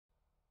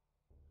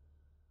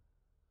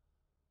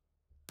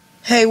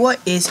Hey, what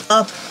is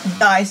up,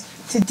 guys?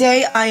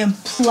 Today I am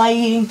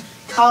playing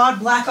COD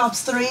Black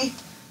Ops 3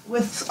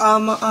 with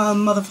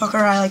motherfucker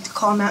I like to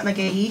call Matt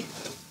McGahee.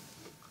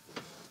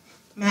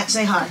 Matt,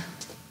 say hi.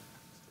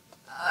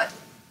 I'm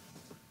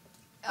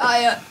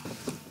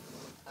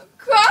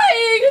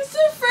crying. It's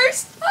the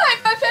first time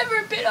I've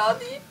ever been on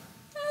the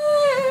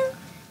air.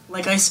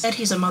 Like I said,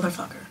 he's a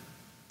motherfucker.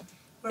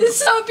 It's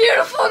so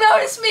beautiful.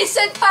 Notice me,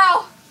 said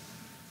Kyle.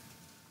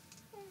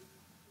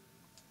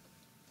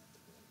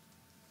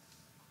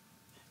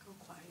 Go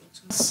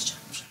quiet.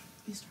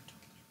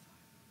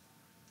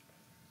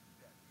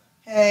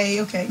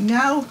 Hey, okay,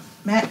 now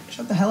Matt,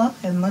 shut the hell up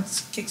and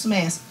let's kick some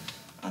ass.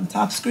 On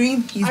top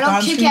screen, he's I don't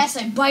bottom kick screen. ass.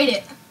 I bite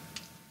it.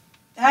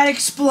 That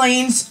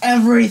explains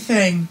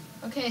everything.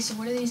 Okay, so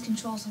what are these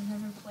controls? I've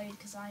never played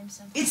because I am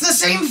simple. It's the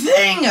same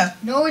thing.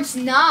 No, it's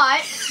not.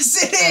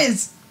 Yes, it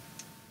is.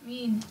 I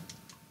mean,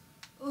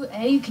 ooh,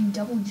 A, you can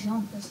double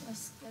jump.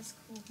 That's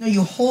cool. No,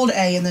 you hold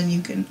A and then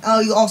you can. Oh,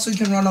 you also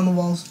can run on the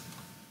walls.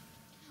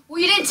 Well,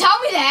 you didn't tell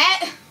me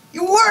that.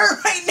 You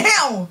were right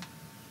now.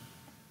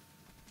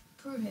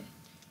 Prove it.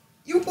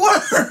 You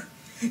were.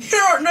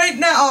 You're right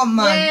now. Oh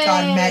my Yay.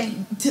 God,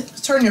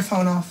 Matt! Turn your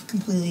phone off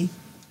completely.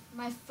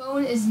 My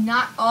phone is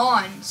not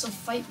on, so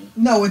fight me.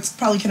 No, it's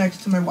probably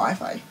connected to my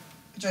Wi-Fi,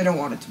 which I don't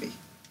want it to be.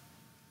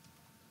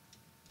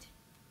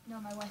 No,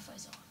 my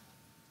Wi-Fi's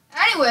on.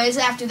 Anyways,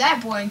 after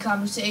that boring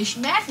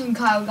conversation, Matthew and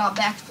Kyle got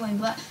back to playing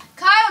Black.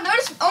 Kyle,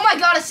 notice. Oh my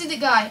God, I see the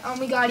guy. Oh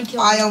my God, he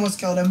killed me. I almost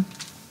killed him.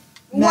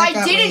 Why Matt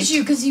got didn't raped.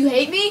 you? Because you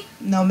hate me?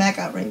 No, Matt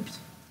got raped.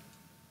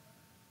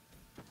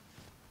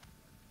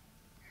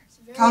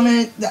 Very-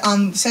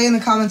 Comment. Say in the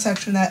comment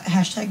section that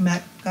hashtag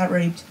Matt got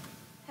raped.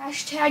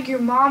 Hashtag your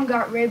mom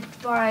got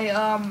raped by your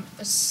A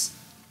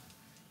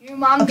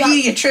mom got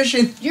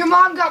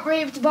pediatrician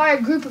raped by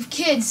a group of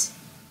kids.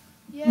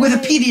 with a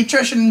Yay.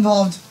 pediatrician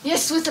involved.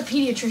 Yes, with a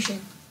pediatrician.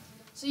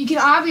 So you can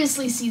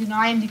obviously see that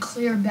I am the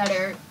clear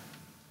better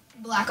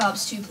Black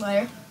Ops 2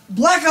 player.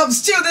 Black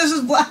Ops 2. This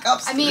is Black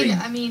Ops 3.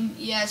 I mean,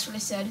 yeah, that's what I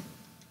said.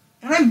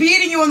 And I'm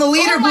beating you on the Oh, I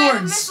have a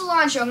leaderboards. missile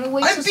launcher. I'm gonna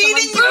wait I'm till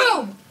beating someone.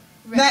 you. Boom!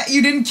 Matt,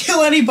 you didn't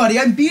kill anybody.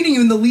 I'm beating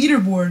you in the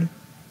leaderboard.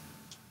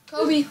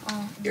 Kobe.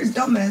 Oh. You're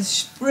dumb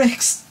as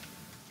bricks.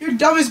 You're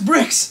dumb as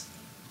bricks.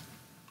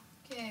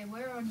 Okay,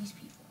 where are these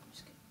people? I'm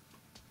just kidding.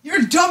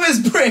 You're dumb as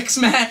bricks,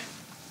 Matt.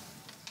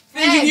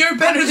 Thinking Hey, you're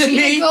better I'm than just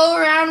gonna me. Go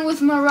around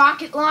with my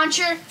rocket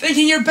launcher.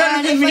 Thinking you're better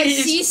And than if I me.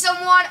 see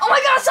someone, oh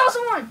my God, I saw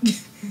someone!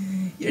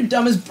 You're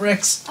dumb as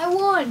bricks. I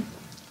won.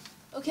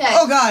 Okay.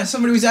 Oh God,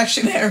 somebody was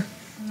actually there.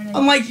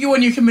 Unlike you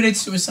when you committed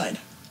suicide.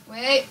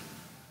 Wait.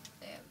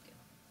 There we go.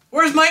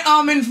 Where's my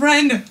almond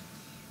friend?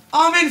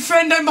 Almond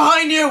friend, I'm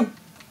behind you.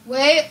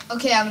 Wait.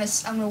 Okay, I'm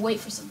gonna wait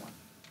for someone.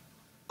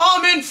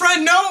 Almond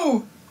friend,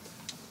 no.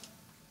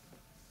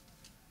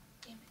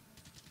 Damn it.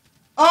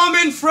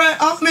 Almond friend,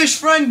 Amish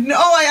friend, no.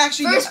 I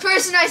actually. First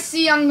person I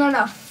see, I'm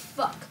gonna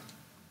fuck.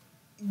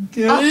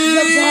 Good. Up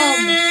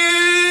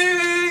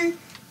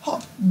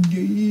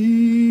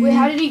Wait,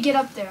 how did he get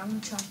up there? I'm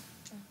gonna try.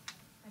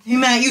 Hey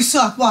Matt, you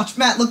suck. Watch,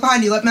 Matt, look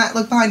behind you. Let Matt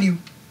look behind you.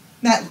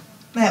 Matt,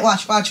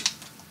 watch.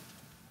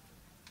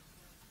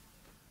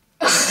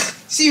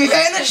 See me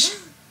vanish?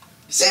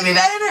 See me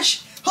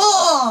vanish?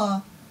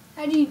 Oh!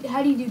 How do you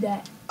do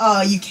that?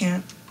 You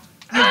can't.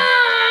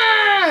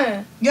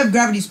 Ah! You have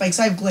gravity spikes.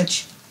 I have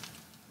glitch.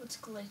 What's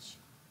glitch?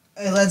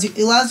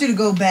 It allows you to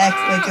go back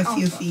like a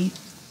few fuck. feet.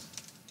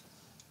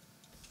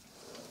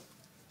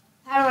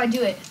 How do I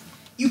do it?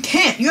 You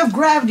can't. You have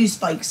gravity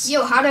spikes.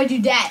 Yo, how do I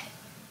do that?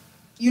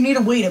 You need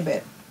to wait a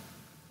bit.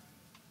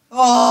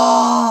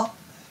 Oh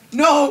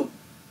no!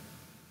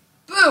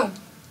 Boom.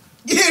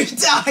 You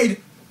died.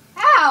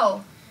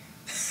 How?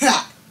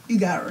 You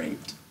got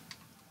raped.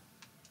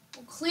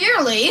 Well,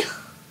 clearly.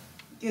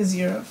 Because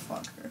you're a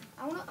fucker.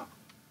 I wanna.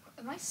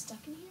 Am I stuck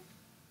in here?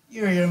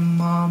 You're your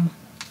mom.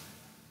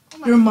 Oh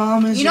my Your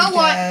mom is You your know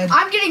what? dad.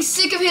 I'm getting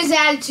sick of his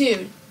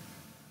attitude.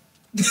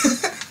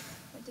 That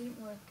didn't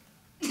work.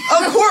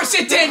 Of course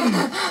it didn't.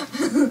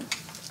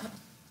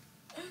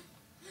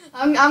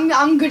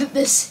 I'm good at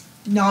this.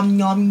 Nom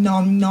nom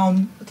nom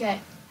nom. Okay.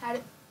 I'm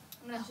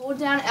gonna hold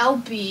down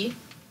LB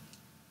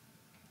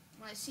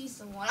when I see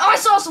someone. Oh, I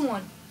saw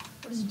someone.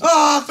 What is it?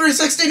 Oh,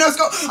 360 no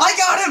scope. I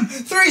got him.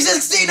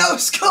 360 no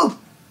scope.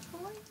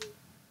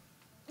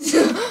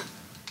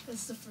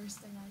 That's the first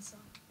thing I saw.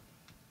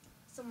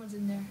 Someone's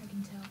in there. I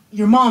can tell.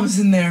 Your mom is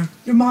in there.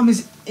 Your mom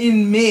is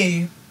in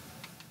me.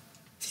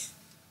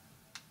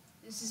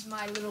 This is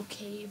my little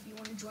cave. You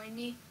want to join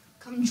me?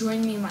 Come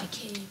join me in my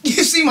cave.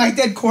 You see my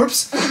dead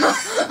corpse?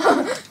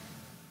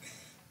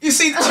 You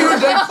see 2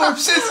 dead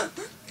corpses?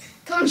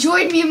 Come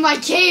join me in my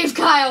cave,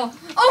 Kyle.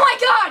 Oh my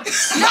God!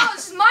 No,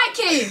 this is my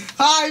cave.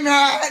 Hi,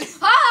 Matt.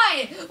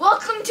 Hi.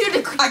 Welcome to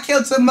the. I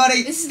killed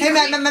somebody. This is Hey, the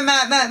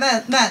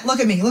Matt, look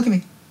at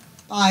me.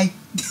 Bye.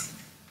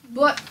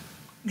 What?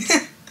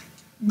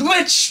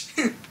 Glitch.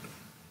 No!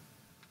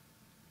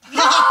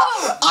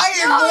 I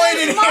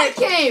avoided this is my it.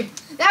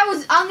 cave. That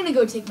was. I'm gonna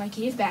go take my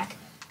cave back.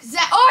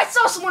 Oh, I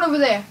saw someone over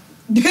there.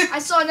 I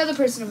saw another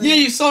person over Yeah,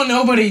 there. you saw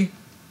nobody.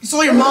 You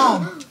stole your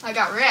mom. I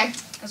got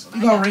wrecked. That's what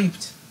You got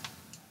raped.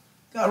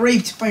 Got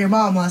raped by your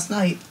mom last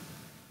night.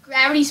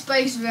 Gravity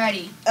spikes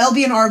ready.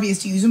 LB and RB is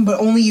to use them, but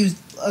only use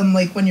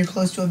like when you're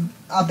close to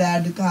a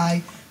bad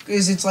guy,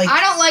 because it's like. I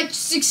don't like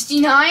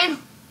 69.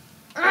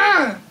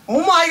 Oh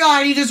my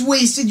god! You just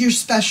wasted your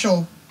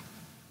special.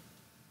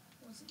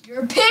 Was it your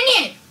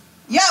opinion?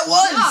 Yeah, it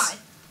was. God.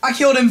 I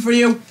killed him for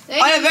you.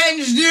 Thank I you.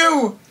 avenged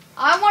you.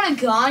 I want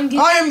a gun.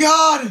 I am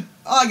God.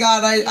 Oh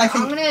God! I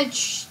think I'm gonna.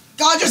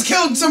 God just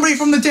killed somebody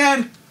from the dead.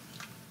 I'm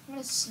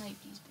gonna snipe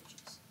these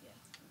bitches.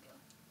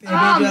 Yeah. Baby,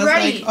 I'm just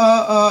ready. Like,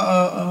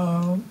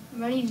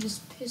 I'm ready to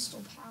just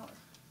pistol power.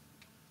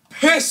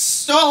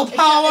 Pistol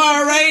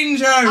Power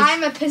Rangers.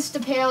 I'm a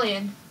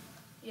Pistopalian.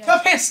 Yeah.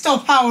 The Pistol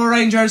Power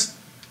Rangers.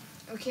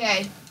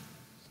 Okay.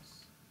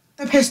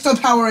 The Pistol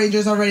Power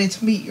Rangers are ready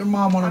to meet your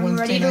mom on a I'm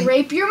Wednesday ready night. to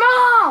rape your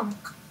mom.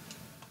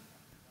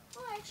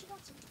 Oh, I actually got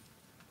some.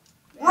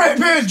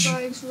 Rapage.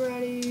 Spikes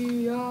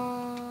ready.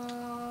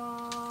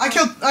 I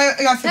got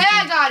 50. There,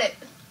 I got it.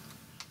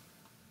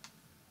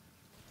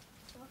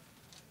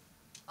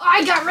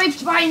 I got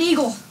raped by an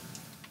eagle.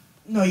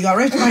 No, you got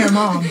raped by your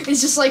mom.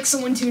 It's just like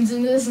someone tunes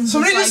into this and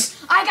Somebody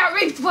just like, I got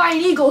raped by an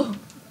eagle.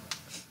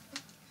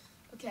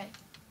 Okay.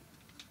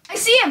 I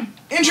see him.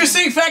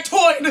 Interesting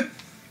factoid.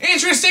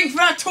 Interesting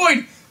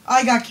factoid.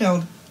 I got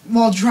killed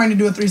while trying to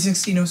do a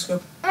 360 no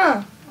scope.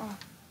 Oh.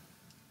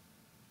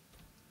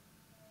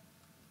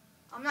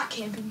 I'm not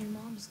camping. Your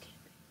mom's camping.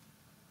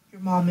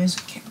 Your mom is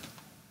a camp.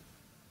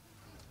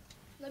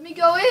 Let me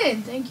go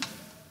in. Thank you.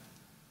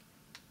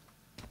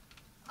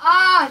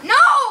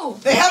 No!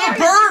 They have a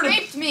bird. They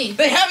raped me.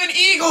 They have an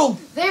eagle.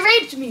 They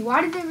raped me.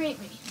 Why did they rape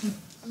me?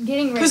 I'm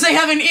getting raped. Because they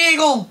have an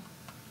eagle.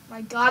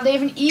 My God, they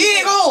have an eagle.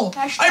 Eagle!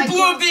 Hashtag I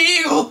blew up the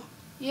eagle.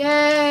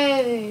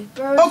 Yay!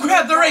 Birds Oh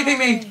crap! They're fly. raping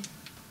me.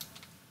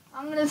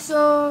 I'm gonna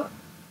throw.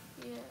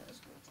 Yeah, that's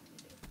a great thing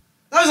to do.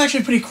 That was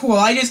actually pretty cool.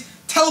 I just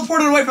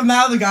teleported away from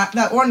that other guy,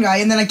 that one guy,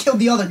 and then I killed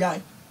the other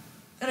guy,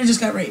 and I just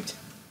got raped.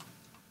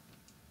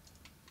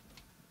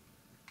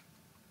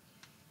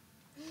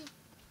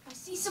 I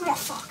see someone.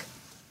 Fuck.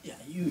 Yeah,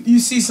 you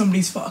see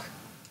somebody's fuck.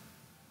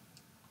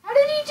 How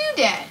did he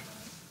do that?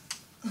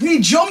 He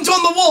jumped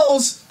on the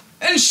walls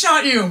and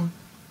shot you.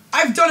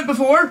 I've done it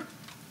before.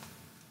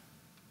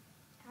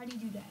 How do you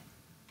do that?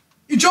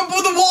 You jump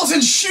on the walls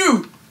and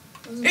shoot.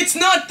 It's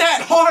not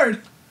that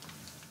hard.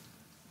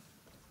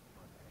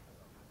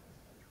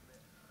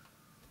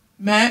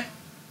 Matt,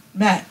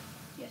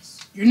 Yes.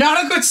 you're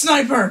not a good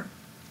sniper.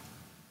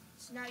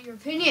 It's not your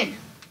opinion.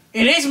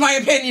 It is my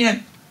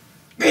opinion.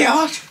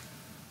 Biatch.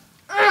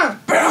 Oh,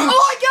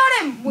 I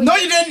got him! Wait, No,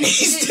 you didn't.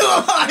 He's still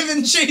alive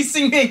and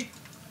chasing me.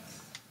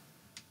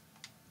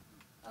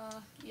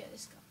 Yeah,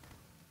 this guy.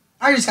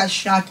 I just got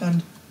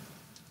shotgunned.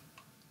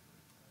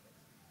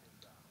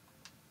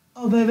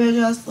 Oh, baby,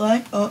 just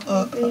like,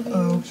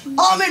 oh.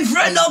 I'm in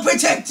friend, I'll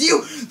protect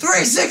you.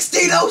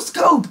 360 no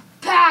scope.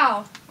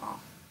 Pow! Oh.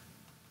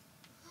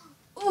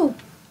 Ooh.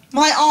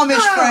 My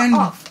Amish friend.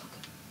 Oh, fuck.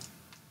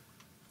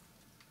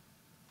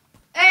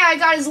 Hey, I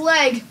got his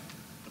leg.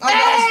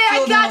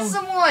 I got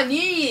someone.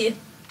 Yeah.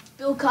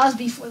 Bill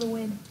Cosby for the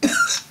win.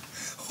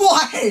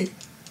 Why?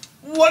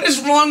 What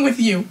is wrong with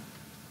you?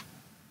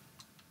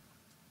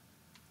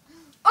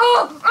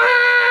 Oh!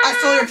 I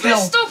stole your kill.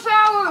 Pistol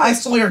power. I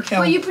stole your kill.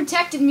 Well, you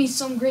protected me,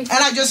 so I'm grateful.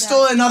 And I just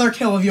stole another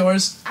kill of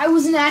yours. I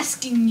wasn't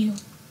asking you to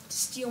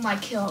steal my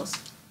kills.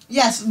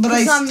 Yes, but I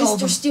I'm stole Mr.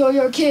 them. Steal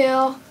Your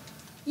Kill.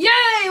 Yay!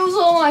 It was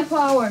all my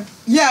power.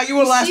 Yeah, you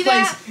were last See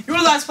place. that? You were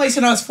last place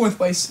and I was fourth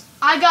place.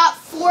 I got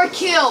 4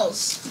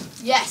 kills.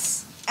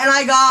 Yes. And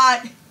I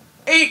got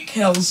 8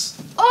 kills.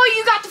 Oh,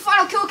 you got the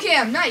final kill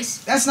cam. Nice.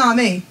 That's not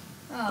me.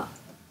 Oh.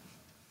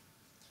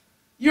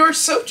 You're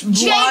so blind.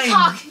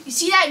 Jaycock. You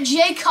see that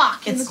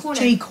Jaycock in the It's corner?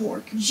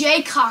 J-Cork.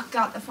 Jaycock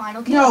got the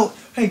final kill. No,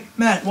 hey,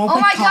 Matt. Oh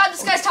my God,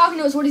 this guy's talking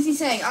to us. What is he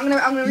saying? I'm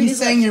gonna read He's his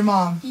saying lips. your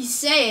mom. He's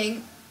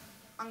saying,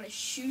 I'm gonna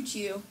shoot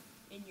you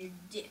in your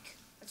dick.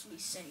 That's what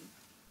he's saying.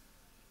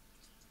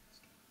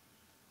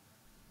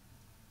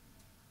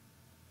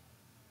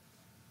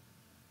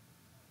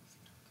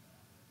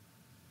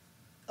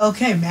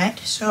 Okay, Matt.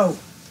 So,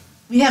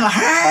 we have a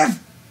hive.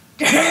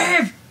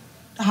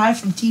 The hive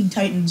from Teen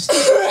Titans.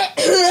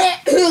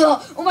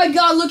 Oh my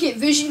God, look at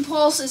Vision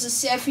Pulse as a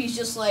Sith. He's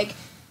just like,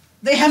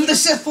 They have the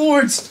Sith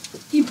Lords.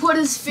 he put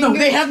his finger. No,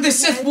 they have in the his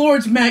Sith head.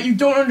 Lords, Matt. You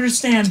don't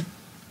understand.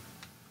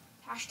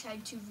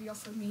 Hashtag too real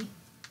for me.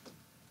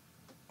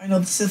 I know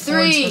the Sith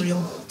Lords 3, are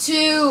real.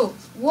 2,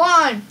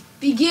 1,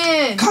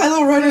 begin.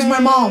 Kylo Ren is my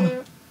mom.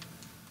 You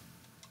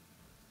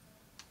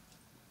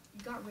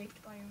got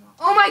raped by your mom.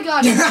 Oh my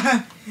God.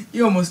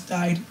 You almost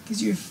died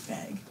because you're a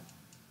fag.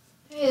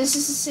 Hey, this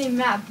is the same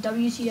map.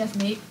 WTF,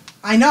 mate.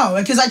 I know,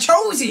 because I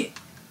chose it.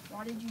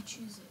 Why did you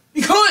choose it?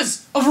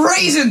 Because of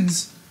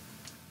Raisins.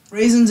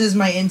 Raisins is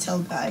my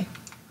intel guy.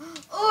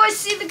 Oh, I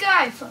see the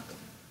guy. Fuck.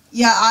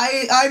 Yeah,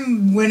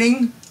 I'm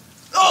winning.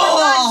 Oh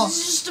my God, Oh, this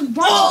is just a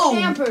bunch of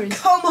campers.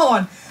 come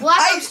on.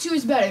 Black Ops 2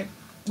 is better.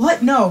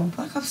 What? No,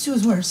 Black Ops 2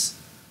 is worse.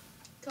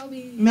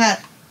 Kobe.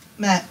 Matt.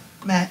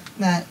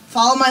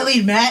 Follow my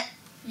lead, Matt.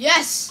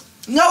 Yes.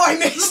 No, I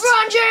missed.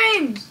 LeBron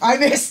James. I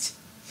missed.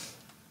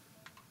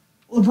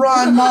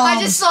 LeBron mom.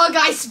 I just saw a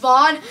guy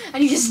spawn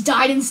and he just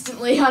died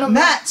instantly. I don't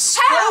Matt, know.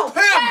 scope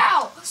him.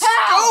 How?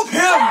 Scope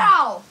him.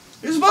 How?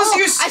 You're supposed to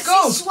use I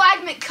scope. see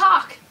Swagment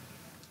cock.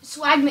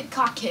 Swagment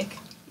cock kick.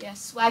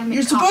 Yes, Swagment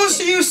You're cock supposed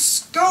kick. to use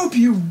scope,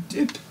 you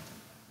dip.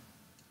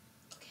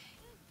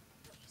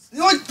 The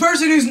only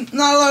person who's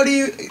not allowed to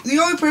use, the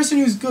only person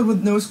who's good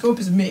with no scope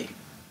is me.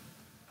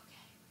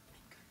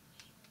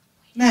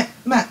 Matt,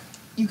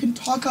 you can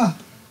talk up.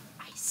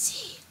 I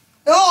see.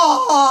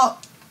 Oh,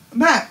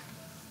 Matt.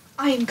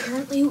 I am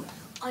currently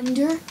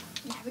under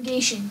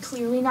navigation,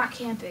 clearly not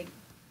camping.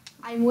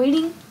 I'm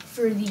waiting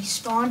for the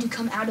spawn to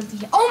come out of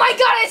the... Oh my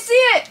god, I see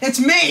it! It's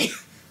me.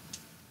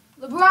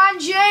 LeBron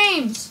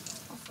James!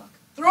 Oh fuck.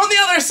 They're on the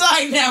other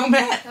side now,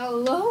 Matt.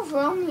 Hello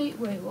from the...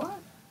 Wait, what?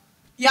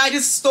 Yeah, I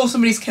just stole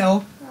somebody's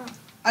kill. Oh.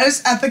 I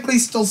just epically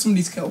stole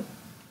somebody's kill.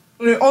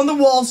 On the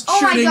walls, Oh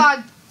shooting. my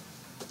god.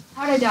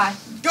 How'd I die?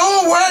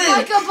 Go away!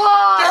 Like a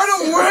boss! Get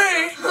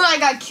away! I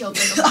got killed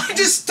like a boss. I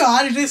just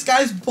dodged this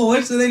guy's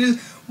bullets and they just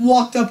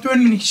walked up to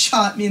him and he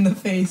shot me in the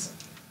face.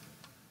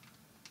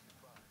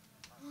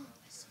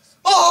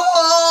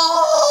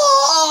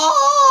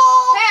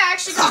 Oh! Hey, I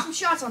actually got some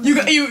shots on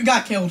You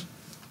got killed.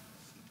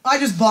 I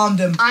just bombed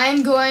him.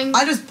 I'm going...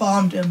 I just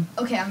bombed him.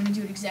 Okay, I'm gonna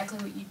do exactly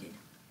what you did.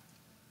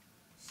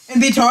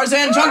 And be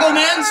Tarzan, Jungle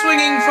Man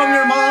swinging from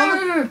your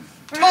mom.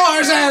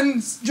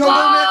 Tarzan, Jungle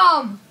Man.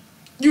 Bomb!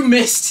 You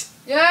missed.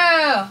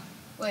 Yeah!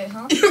 Wait,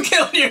 huh? You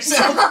killed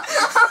yourself.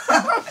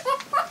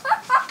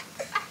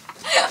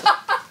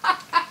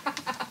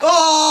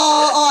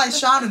 Oh, I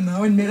shot him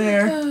though in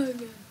midair. Oh,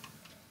 God.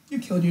 You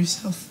killed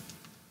yourself.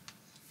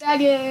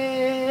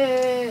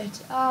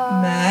 Faggot!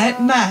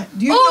 Matt,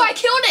 do you Oh, know? I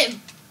killed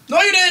him! No,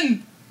 you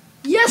didn't.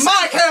 Yes!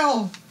 My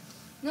kill.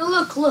 No,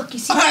 look, you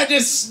see I that?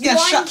 just got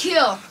One shot.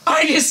 kill.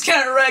 I just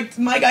got wrecked.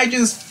 My guy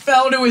just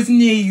fell to his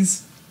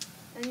knees.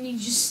 And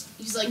he's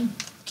like,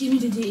 give me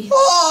the D.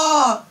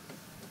 Oh,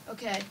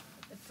 Okay,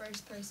 the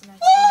first person I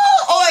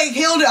oh, I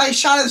killed it. I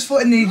shot his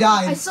foot and he I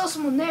died. saw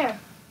someone there.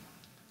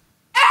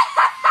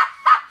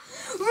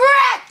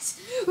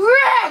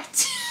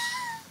 Wrecked!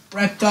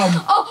 Wrecked him.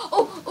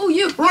 Oh,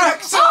 you.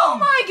 Wrecked him. Oh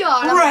my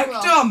god. I'm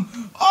Wrecked pro.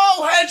 him.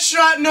 Oh,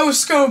 headshot, no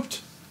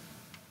scoped.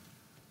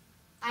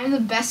 I'm the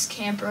best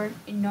camper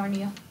in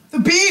Narnia. The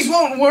bees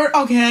won't work.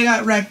 Okay, I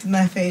got wrecked in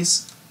my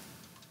face.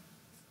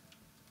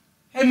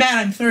 Hey, Matt,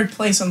 I'm third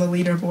place on the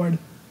leaderboard.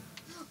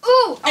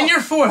 Ooh! And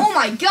you're fourth. Oh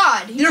my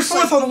god. He's You're just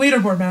fourth like, on the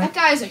leaderboard, that Matt.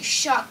 guy is a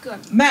shotgun.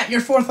 Matt,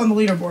 you're fourth on the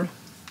leaderboard.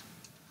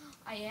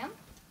 I am?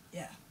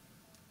 Yeah.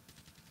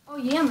 Oh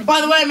yeah, I'm a By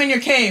the way, I'm in your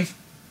cave.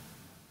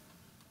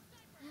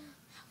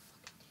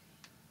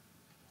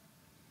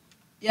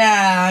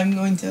 Yeah, I'm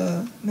going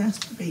to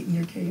masturbate in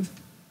your cave.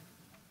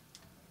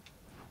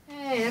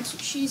 Hey, that's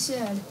what she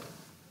said.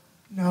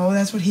 No,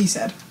 that's what he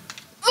said.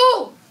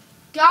 Ooh!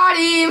 Got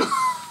him!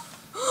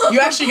 You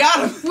actually got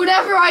him.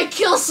 Whenever I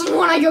kill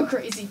someone, I go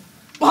crazy.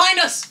 Behind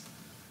us.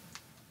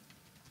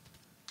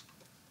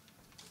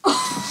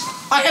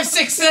 I have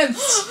 6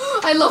 cents.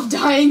 I love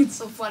dying, it's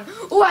so fun.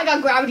 Oh, I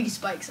got gravity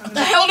spikes. What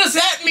the hell does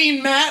that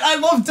mean, Matt? I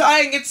love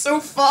dying. It's so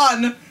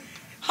fun.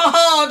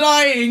 Haha,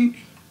 dying.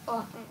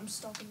 Oh, I'm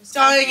stalking this.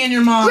 Dying in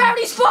your mom.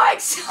 Gravity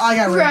spikes! I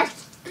got wrecked.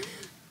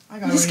 I I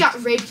got just raped.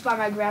 got raped by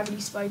my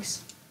gravity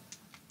spikes.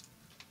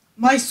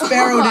 My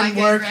sparrow I didn't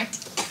got work.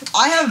 wrecked.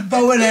 I have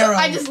bow and arrow.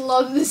 I just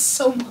love this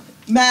so much.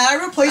 Matt,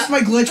 I replaced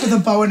my glitch with a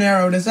bow and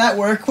arrow. Does that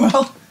work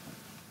well?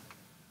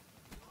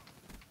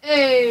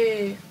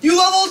 Hey. You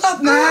leveled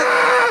up,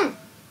 Matt.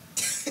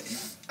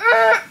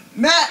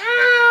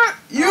 Matt,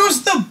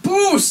 use the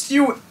boost,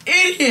 you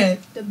idiot.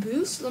 The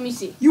boost? Let me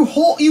see. You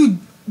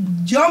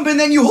jump and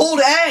then you hold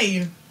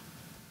A.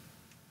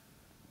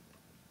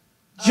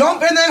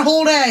 Jump and then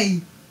hold A.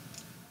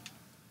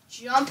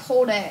 Jump,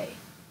 hold A.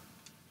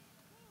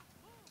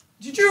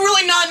 Did you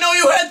really not know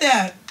you had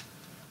that?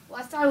 Well,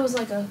 I thought it was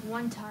like a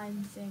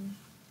one-time thing.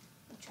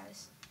 I'll try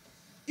this.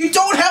 You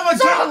don't have a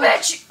Son of a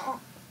bitch! Oh.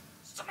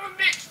 Son of a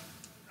bitch!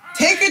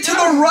 Take it to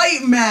the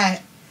right,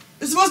 Matt.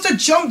 You're supposed to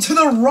jump to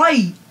the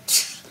right.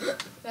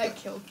 That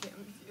kill cam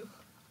review.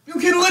 You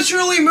can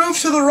literally move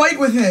to the right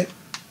with it.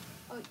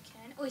 Oh, you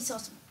can? Oh, he saw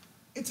some.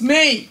 It's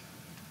me.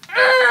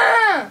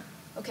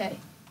 Okay.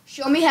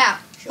 Show me how.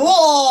 Show me.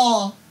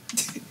 Oh.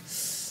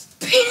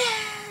 Penis!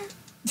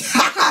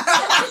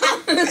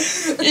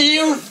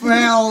 You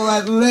fail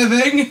at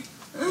living.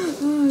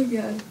 Oh,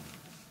 God.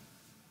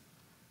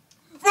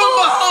 From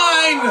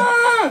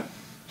behind.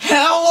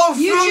 Hello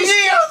You from just-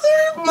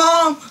 the other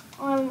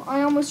mom.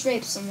 I almost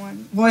raped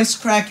someone. Voice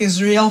crack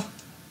is real.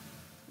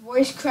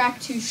 Voice crack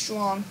too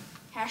strong.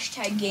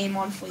 Hashtag game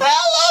on fleek.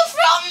 Hello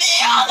from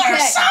the other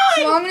Okay, so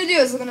side. what I'm gonna do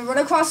is I'm gonna run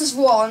across this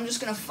wall. I'm just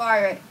gonna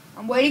fire it.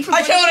 I'm waiting for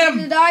I killed Brandon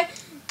him. to die.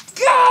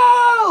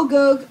 Go!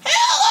 Go!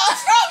 Hello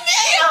from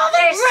the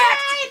other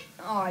Wrecked.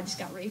 Oh, I just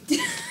got raped.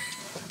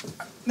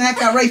 Matt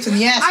got raped in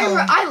the asshole.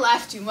 I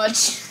laugh too much.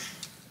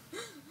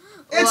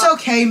 It's Well,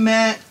 okay,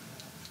 Matt.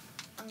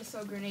 I'm gonna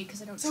throw a grenade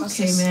because I don't It's trust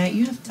okay, this. Matt.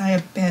 You have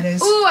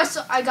diabetes. Ooh,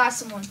 I got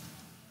someone.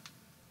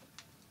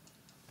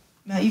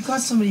 Matt, you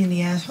got somebody in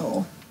the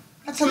asshole.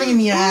 Got something in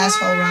the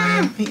asshole,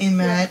 Ryan. In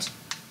Matt.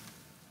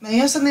 Matt,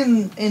 you have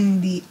something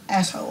in the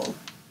asshole.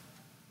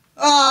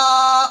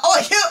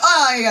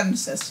 I got an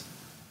assist.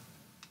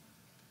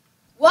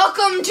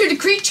 Welcome to the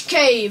Creature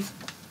Cave.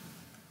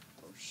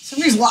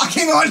 Somebody's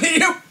locking onto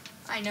you.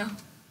 I know.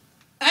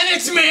 And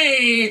it's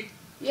me!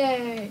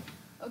 Yay.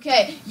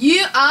 Okay,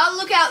 I'll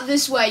look out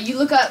this way. You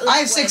look out this way. I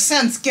have 6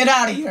 cents. Get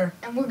out of here.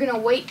 And we're gonna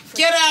wait for...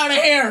 Get out of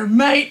here,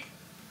 mate.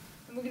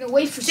 And we're gonna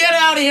wait for... Get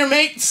out of here,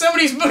 mate.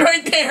 Somebody's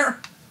right there.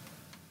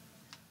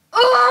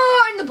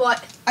 Oh, in the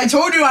butt. I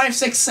told you I have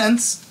 6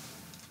 cents.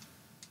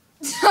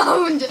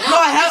 No,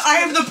 I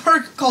have the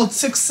perk called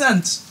 6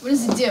 cents. What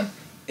does it do?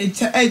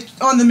 It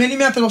on the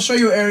minimap, it'll show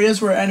you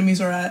areas where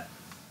enemies are at.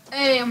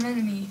 Hey, I'm an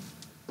enemy.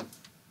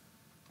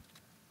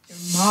 Your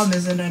mom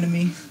is an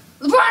enemy.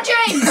 LeBron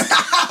James!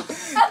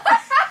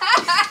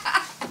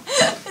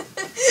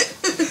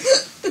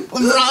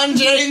 LeBron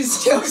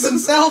James kills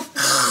himself.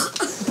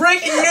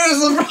 Breaking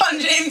news, LeBron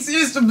James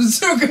used a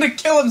bazooka to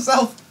kill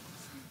himself.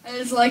 And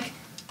it's like...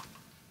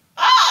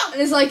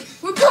 And it's like,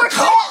 report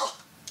Call!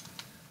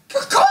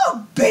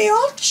 Call,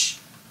 bitch!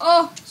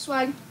 Oh,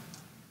 swag.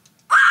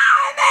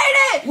 I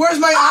made it! Where's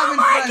my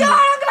almond friend? Oh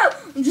my god,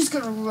 I'm just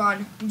gonna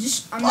run. I'm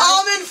not...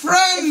 Almond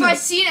friend! If I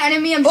see an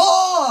enemy, I'm...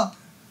 Oh!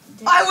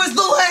 I was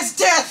the last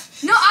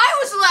death! No, I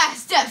was the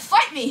last death.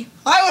 Fight me.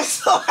 I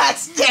was the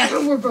last death!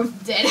 We're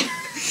both dead.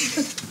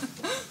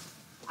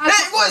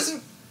 It was...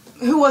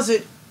 Who was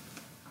it?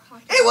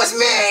 It was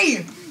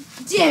me!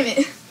 Damn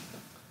it.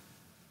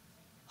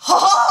 Ha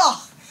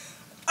ha!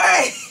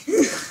 Hey!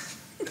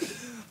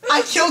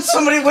 I killed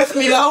somebody with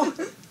me, though.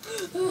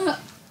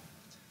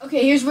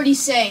 Okay, here's what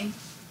he's saying.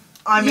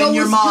 I'm in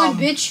your what's mom.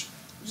 good, bitch?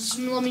 Just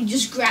let me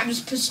just grab this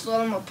pistol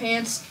out of my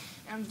pants,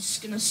 and I'm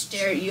just gonna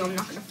stare at you. I'm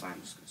not gonna fire.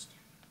 I'm just gonna stare.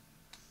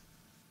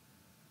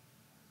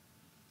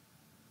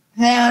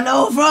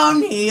 Hello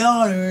from the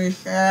other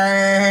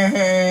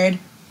side.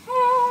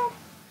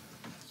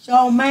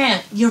 So,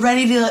 man, you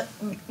ready to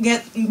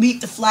meet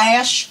the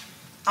Flash?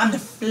 I'm the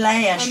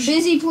Flash. I'm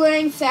busy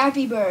playing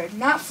Fappy Bird,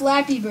 not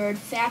Flappy Bird.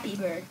 Fappy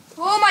Bird.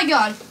 Oh my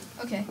god.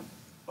 Okay.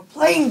 We're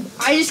playing.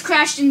 I just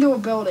crashed into a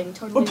building.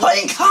 Totally. We're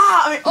playing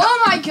car.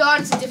 Oh my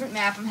god, it's a different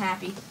map. I'm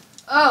happy.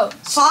 Oh.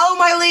 Follow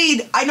my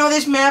lead. I know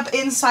this map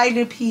inside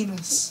the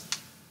penis.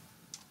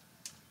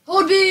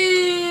 Hold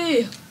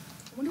B. I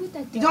wonder what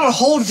that does. You don't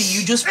hold B.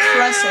 You just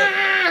press it.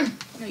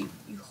 No,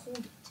 you hold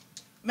it.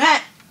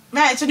 Matt,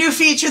 it's a new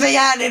feature they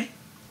added.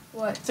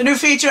 What? It's a new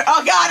feature.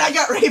 Oh god, I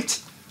got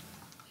raped.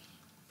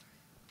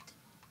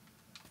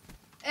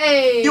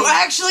 Hey. You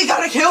actually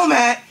got a kill,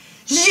 Matt.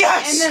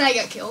 Yes. And then I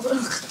got killed.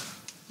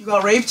 You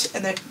got raped,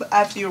 and then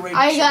after you were raped.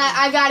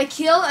 I got a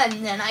kill,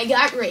 and then I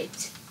got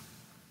raped.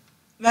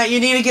 Matt, you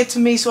need to get to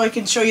me so I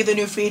can show you the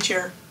new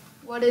feature.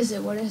 What is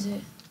it? What is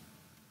it?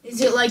 Is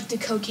it like the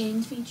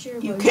cocaine feature?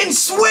 You can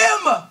swim!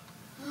 Oh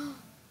my god.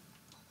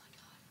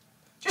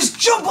 Just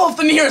jump off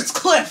the nearest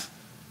cliff!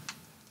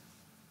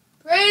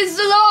 Praise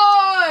the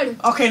Lord!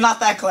 Okay, not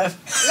that cliff.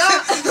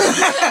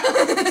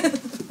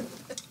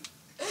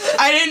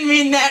 I didn't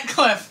mean that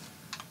cliff.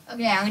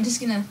 Okay, I'm just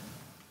gonna...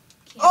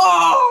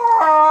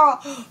 Oh,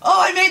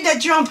 I made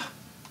that jump.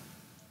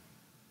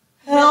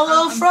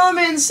 Hello from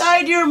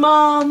inside your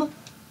mom.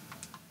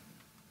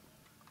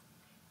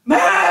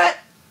 Matt,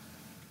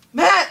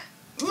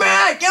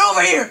 get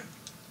over here.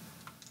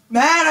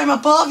 Matt, I'm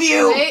above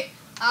you. Wait,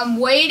 I'm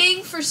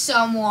waiting for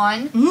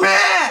someone so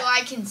Matt.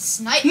 I can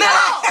snipe. No.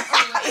 Oh,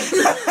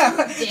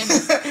 damn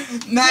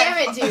it. Matt. Damn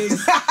it, dude.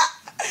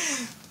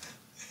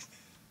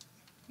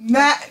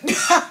 Matt,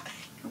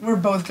 we're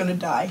both gonna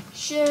die.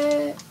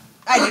 Shit.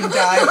 I didn't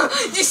die.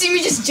 Do you see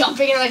me just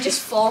jumping and I just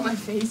fall on my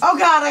face? Oh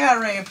god, I got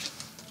raped.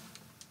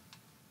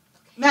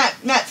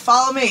 Matt,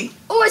 follow me.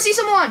 Oh, I see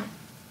someone.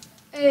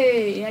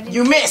 Hey, I didn't...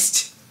 You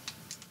missed.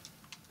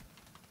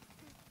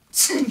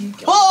 You killed me.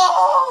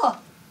 Oh,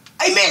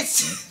 I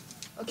missed.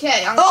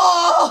 Okay, I'm going.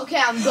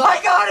 I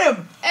got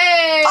him.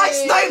 Hey. I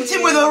sniped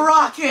him with a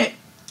rocket.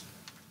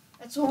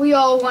 That's what we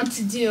all want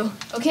to do.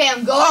 Okay,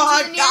 I'm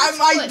going to the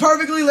nearest I cliff.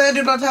 perfectly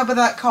landed on top of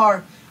that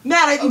car.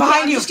 Matt, I'm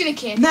behind you. I'm just gonna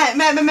camp.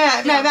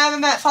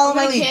 Matt, follow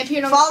my lead. Camp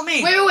here. Follow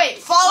me. Wait.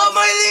 Follow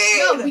my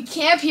lead. No, we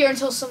camp here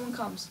until someone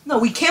comes. No,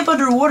 we camp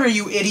underwater,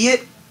 you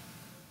idiot.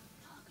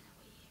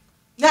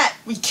 Matt,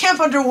 we camp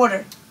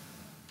underwater.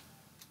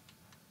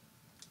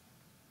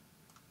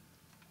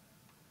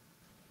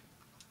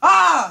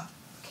 Ah!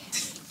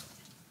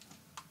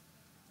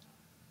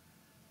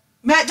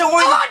 Matt, don't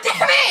worry. Oh,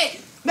 damn it!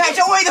 Matt,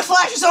 don't worry, the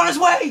Flash is on his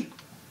way.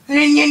 I'm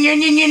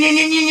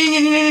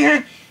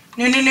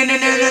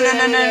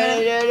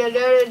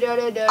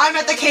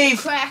at the cave.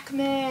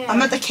 Crackman.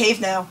 I'm at the cave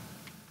now.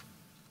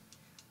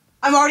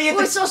 I'm already at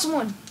I saw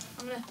someone.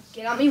 I'm gonna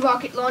get out me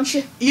rocket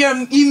launcher.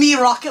 me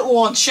rocket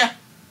launcher.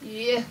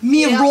 Yeah.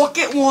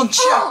 Rocket launcher.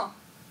 Oh.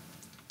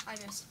 I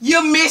missed.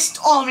 You missed,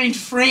 almond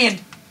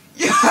friend.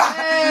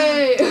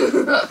 Hey.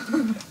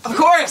 Of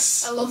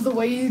course. I love the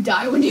way you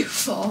die when you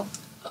fall.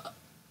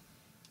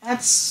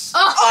 That's...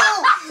 Oh.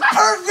 Oh,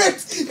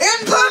 perfect! Into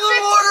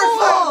the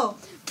waterfall!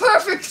 Perfect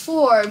perfect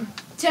form.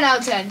 10 out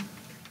of 10.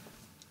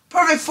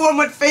 Perfect form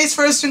went face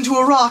first into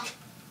a rock.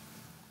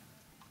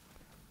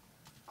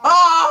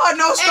 Oh,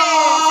 no scope!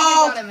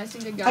 I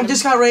think I got him. I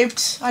just got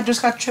raped. I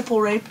just got triple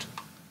raped.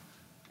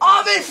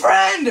 Amish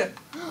friend!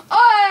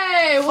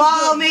 Hey!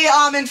 Follow me,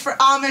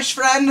 Amish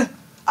friend.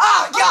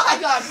 Oh, God! Oh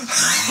my God.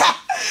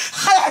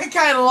 That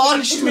guy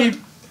launched me.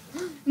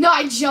 No,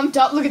 I jumped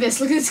up. Look at this.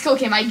 Look at this kill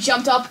cam. I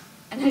jumped up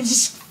and I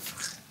just...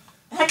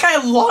 That guy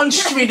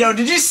launched me, though.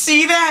 Did you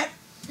see that?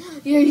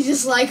 Yeah, he's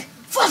just like,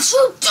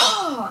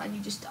 Fatsuta! And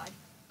you just died.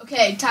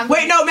 Okay, time.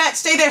 Wait, no, Matt,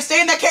 stay there.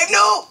 Stay in that cave.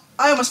 No!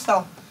 I almost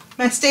fell.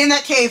 Matt, stay in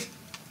that cave.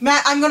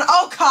 Matt, I'm gonna...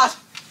 Oh, God.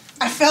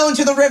 I fell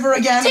into the river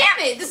again. Damn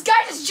it! This guy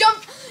just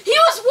jumped. He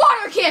was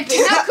water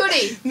camping. How could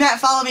he? Matt,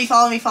 follow me,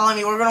 follow me, follow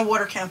me. We're gonna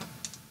water camp.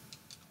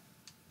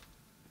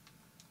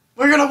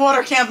 We're gonna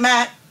water camp,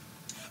 Matt.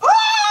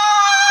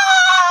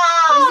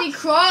 Ah! Is he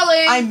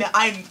crawling?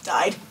 I'm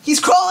died. He's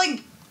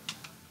crawling.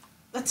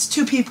 That's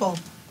 2 people.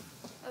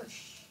 Oh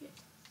shit!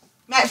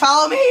 Matt,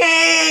 follow me.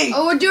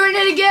 Oh, we're doing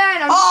it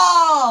again.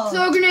 Oh!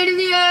 Throw a grenade in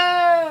the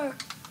air.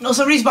 No,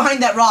 somebody's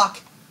behind that rock.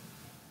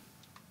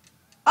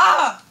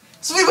 Ah!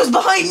 Somebody was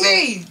behind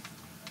me.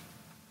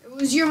 It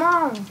was your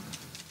mom.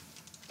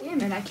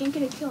 Damn it! I can't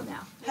get a kill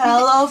now.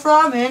 Hello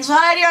from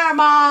inside your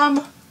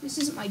mom. This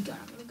isn't my gun.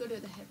 I'm gonna go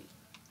to the heavy.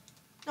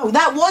 No,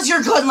 that was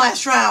your gun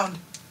last round.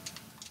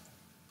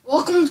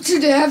 Welcome to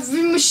the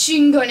heavy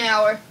machine gun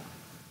hour.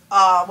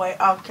 Wait,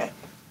 okay.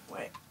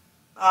 Wait.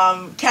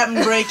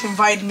 Captain Drake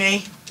invited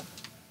me.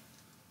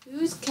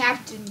 Who's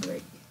Captain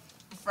Drake?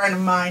 A friend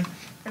of mine.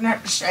 I'm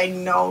not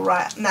saying no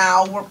right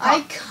now.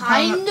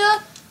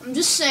 I'm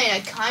just saying, I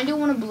kinda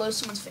wanna blow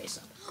someone's face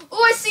up.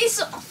 Oh, I see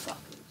some. Oh, fuck.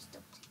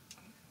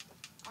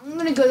 I'm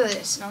gonna go to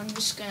this, and I'm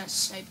just gonna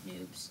snipe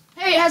noobs.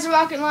 Hey, it has a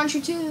rocket launcher,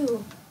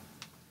 too.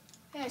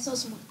 Hey, I saw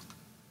someone.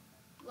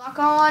 Lock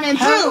on, and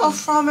Hello boom!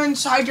 from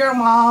inside your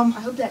mom. I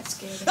hope that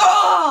scared him.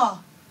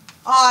 Oh!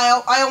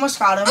 I almost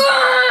got him.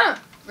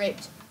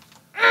 Raped.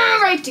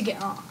 Raped again.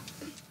 Oh.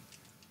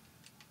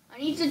 I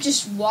need to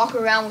just walk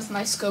around with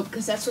my scope,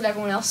 because that's what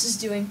everyone else is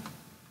doing.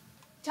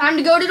 Time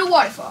to go to the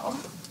waterfall.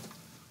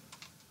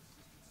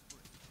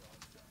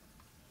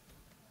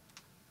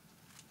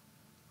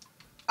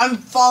 I'm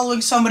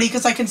following somebody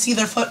because I can see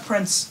their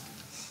footprints.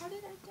 How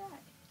did I die?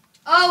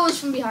 Oh, it was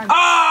from behind me.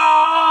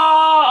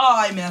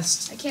 Oh! I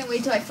missed. I can't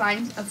wait till I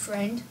find a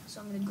friend,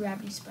 so I'm gonna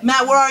grab these spikes.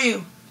 Matt, where are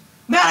you?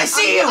 Matt, I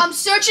see you! I'm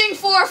searching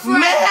for a friend.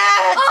 Matt!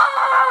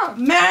 Ah!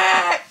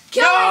 Matt!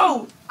 Kill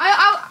No!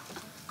 him!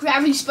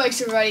 Gravity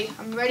spikes are ready.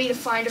 I'm ready to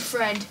find a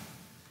friend.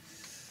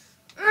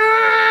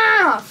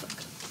 Ah,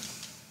 fuck.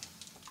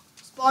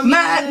 Spawn me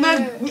Matt!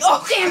 there.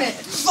 Oh, damn it!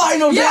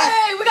 Final death!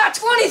 Yay! We got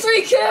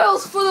 23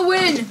 kills for the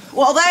win.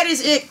 Well, that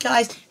is it,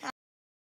 guys.